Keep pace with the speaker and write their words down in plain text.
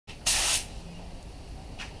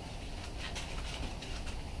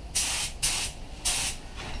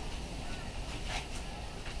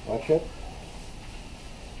it.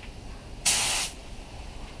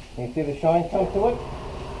 You see the shine come to it?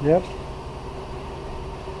 Yep.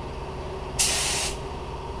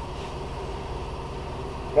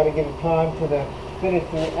 Got to give it time for the finish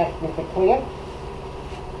to act with the clear.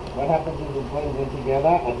 What happens is it blends in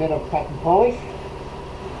together. A bit of cut and polish.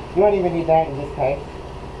 You won't even need that in this case.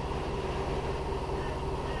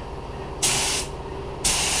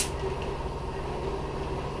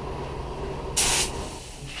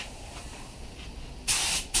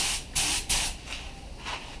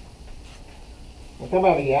 We'll come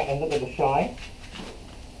over here and look at the shine.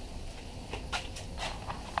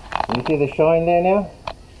 Can you see the shine there now?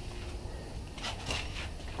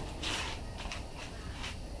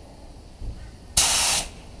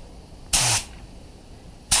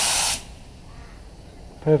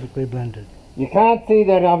 Perfectly blended. You can't see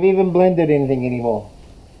that I've even blended anything anymore.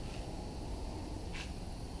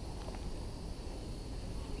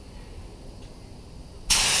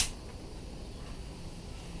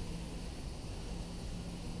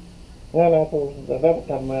 No, that'll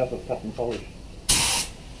come out of cut and polish.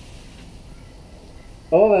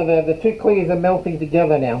 Oh, the two clears are melting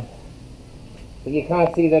together now. But you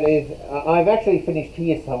can't see that it is. I've actually finished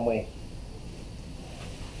here somewhere.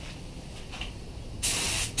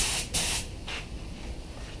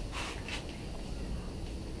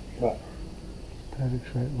 What? Perfect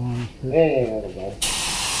straight lines. There we go.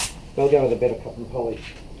 They'll go with a better cut and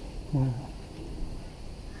polish. Yeah.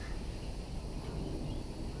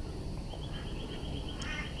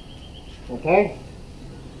 Okay,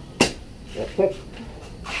 that's it.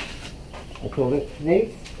 That's all this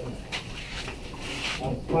needs.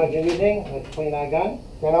 Unplug everything. Let's clean our gun.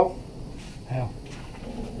 Turn off. How?